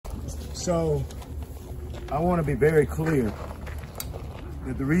So I want to be very clear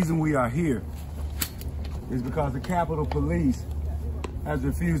that the reason we are here is because the Capitol Police has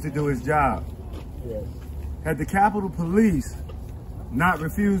refused to do its job. Yes. Had the Capitol Police not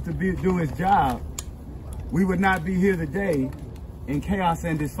refused to do its job, we would not be here today in chaos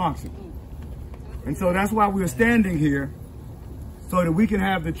and dysfunction. And so that's why we're standing here, so that we can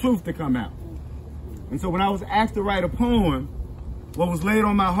have the truth to come out. And so when I was asked to write a poem, what was laid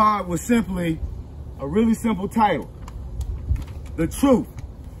on my heart was simply a really simple title: The Truth,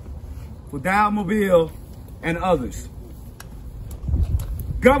 for Dau Mabil and others.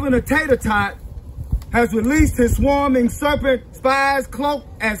 Governor Tater Tot has released his swarming serpent spies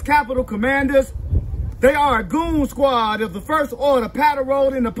cloaked as Capitol commanders. They are a goon squad of the First Order,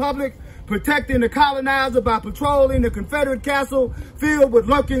 patrolling the public, protecting the colonizer by patrolling the Confederate castle filled with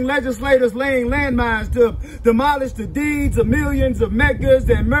lurking legislators laying landmines to demolish the deeds of millions of Medgars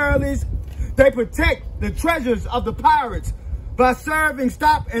and Myrlies. They protect the treasures of the pirates by serving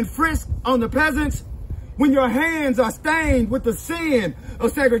stop-and-frisk on the peasants. When your hands are stained with the sin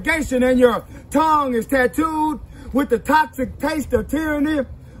of segregation and your tongue is tattooed with the toxic taste of tyranny,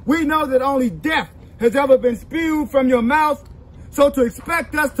 we know that only death has ever been spewed from your mouth. So to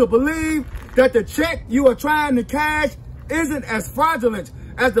expect us to believe that the check you are trying to cash isn't as fraudulent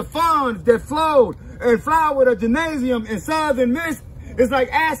as the funds that flowed and flowered a gymnasium in Southern Miss is like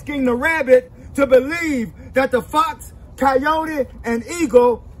asking the rabbit to believe that the fox, coyote, and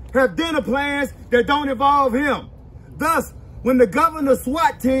eagle have dinner plans that don't involve him. Thus, when the governor's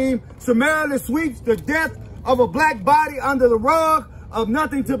SWAT team summarily sweeps the death of a black body under the rug of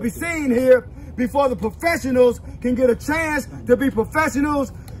nothing to be seen here, before the professionals can get a chance to be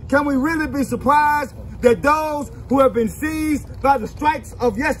professionals, can we really be surprised that those who have been seized by the strikes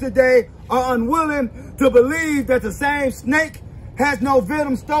of yesterday are unwilling to believe that the same snake has no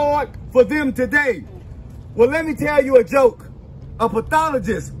venom stored for them today? Well, let me tell you a joke. A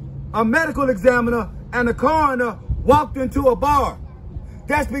pathologist, a medical examiner, and a coroner walked into a bar.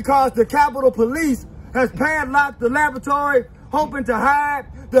 That's because the Capitol Police has padlocked the laboratory, hoping to hide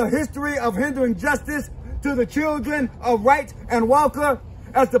the history of hindering justice to the children of Wright and Walker,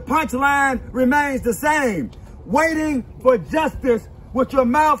 as the punchline remains the same. Waiting for justice with your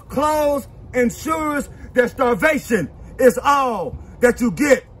mouth closed ensures that starvation is all that you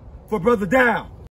get for Brother Dau.